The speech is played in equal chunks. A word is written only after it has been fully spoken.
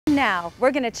Now,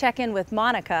 we're going to check in with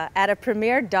Monica at a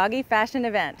premier doggy fashion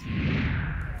event.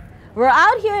 We're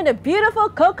out here in the beautiful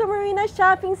Coco Marina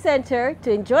Shopping Center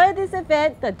to enjoy this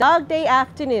event, the Dog Day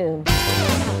afternoon.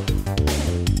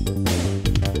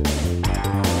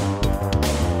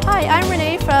 Hi, I'm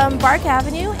Renee from Bark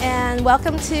Avenue, and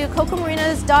welcome to Coco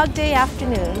Marina's Dog Day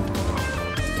afternoon.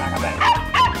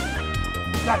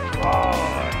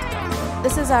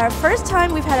 This is our first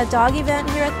time we've had a dog event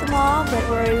here at the mall, but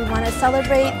we want to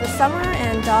celebrate the summer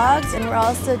and dogs, and we're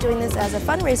also doing this as a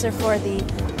fundraiser for the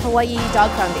Hawaii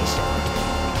Dog Foundation.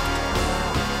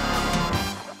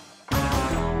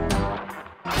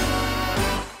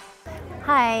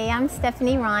 Hi, I'm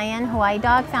Stephanie Ryan, Hawaii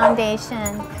Dog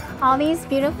Foundation. All these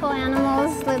beautiful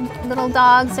animals, little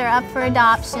dogs, are up for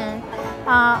adoption.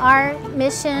 Our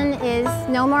mission is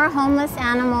no more homeless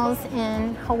animals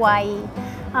in Hawaii.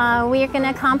 We are going to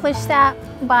accomplish that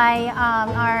by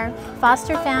our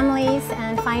foster families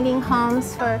and finding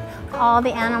homes for all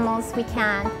the animals we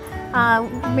can.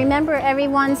 Remember,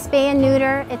 everyone spay and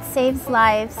neuter. It saves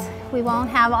lives. We won't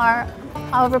have our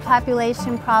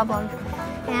overpopulation problem.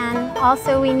 And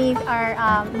also we need our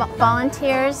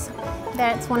volunteers.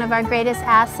 That's one of our greatest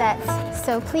assets.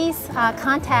 So please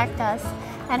contact us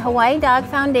at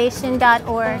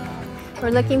hawaiidogfoundation.org. We're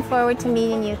looking forward to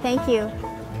meeting you. Thank you.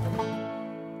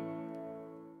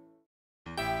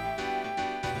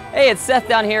 Hey, it's Seth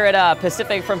down here at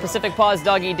from Pacific Paws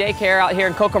Doggy Daycare out here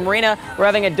in Coco Marina. We're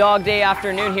having a dog day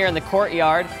afternoon here in the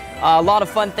courtyard. A lot of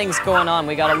fun things going on.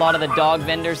 We got a lot of the dog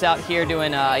vendors out here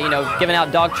doing, giving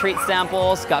out dog treat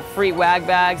samples, got free wag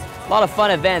bags, a lot of fun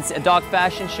events, a dog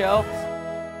fashion show.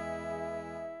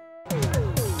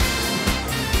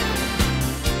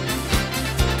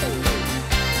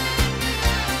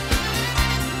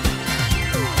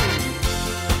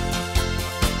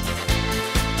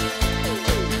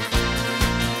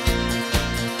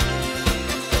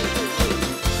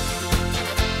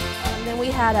 We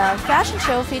had a fashion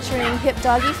show featuring hip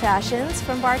doggy fashions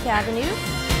from Bark Avenue.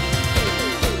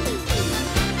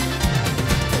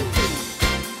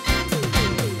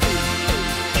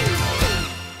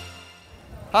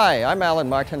 Hi, I'm Alan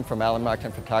Martin from Alan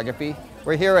Martin Photography.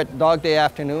 We're here at Dog Day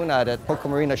afternoon at Coco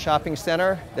Marina Shopping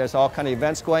Center. There's all kind of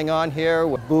events going on here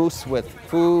with booths with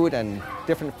food and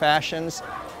different fashions,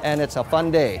 and it's a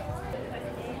fun day.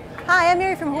 Hi, I'm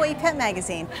Mary from Hawaii Pet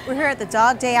Magazine. We're here at the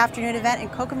Dog Day afternoon event in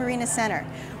Coco Marina Center.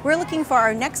 We're looking for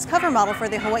our next cover model for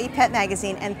the Hawaii Pet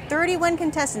Magazine, and 31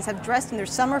 contestants have dressed in their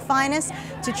summer finest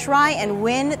to try and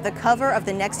win the cover of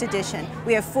the next edition.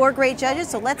 We have 4 great judges,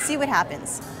 so let's see what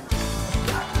happens.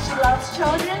 She loves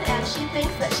children and she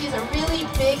thinks that she's a really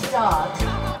big dog.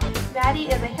 Maddie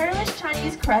is a hairless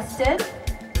Chinese crested.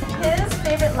 His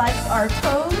favorite likes are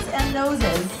toes and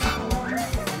noses.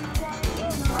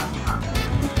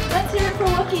 Let's hear it for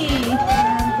Wookie.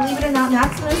 And believe it or not,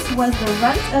 Maximus was the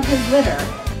runt of his litter.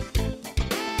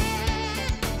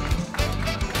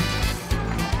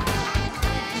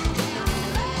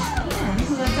 And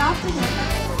who adopted him?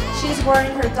 She's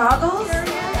wearing her goggles and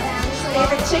his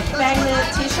favorite Chick Magnet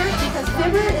t-shirt because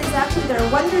Fibber is actually their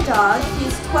wonder dog.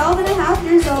 He's 12 and a half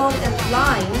years old and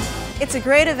blind. It's a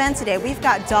great event today. We've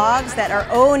got dogs that are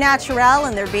au naturel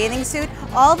in their bathing suit,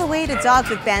 all the way to dogs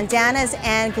with bandanas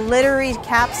and glittery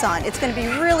caps on. It's going to be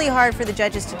really hard for the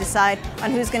judges to decide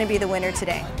on who's going to be the winner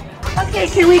today. Okay,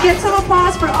 can we get some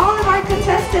applause for all of our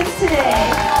contestants today?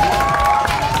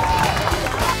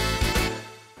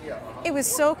 It was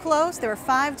so close. There were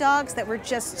 5 dogs that were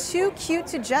just too cute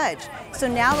to judge. So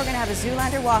now we're going to have a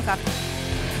Zoolander walk-off.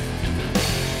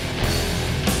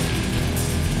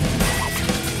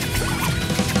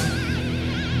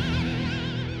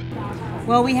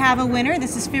 Well, we have a winner.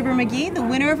 This is Fibber McGee, the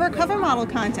winner of our cover model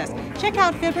contest. Check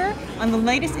out Fibber on the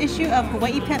latest issue of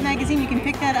Hawaii Pet Magazine. You can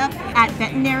pick that up at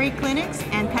veterinary clinics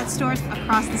and pet stores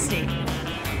across the state.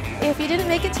 If you didn't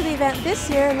make it to the event this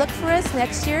year, look for us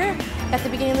next year at the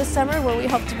beginning of the summer where we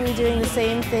hope to be doing the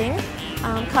same thing.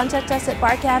 Contact us at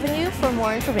Bark Avenue for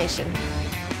more information.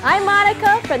 I'm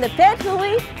Monica from the Pet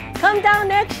Hui. Come down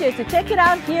next year to check it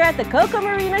out here at the Coco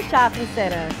Marina Shopping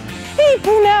Center. Hey,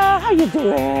 Puna, how you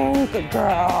doing? Good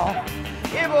girl.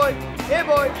 Here, boy. Here,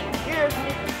 boy. Here.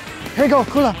 Here we go,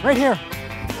 Kula, right here.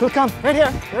 Kula, come, right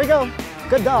here. Here we go.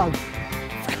 Good dog.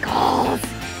 Freckles.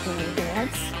 Can you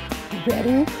dance? You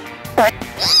ready?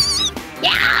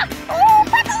 Yeah! Oh,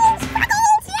 Freckles!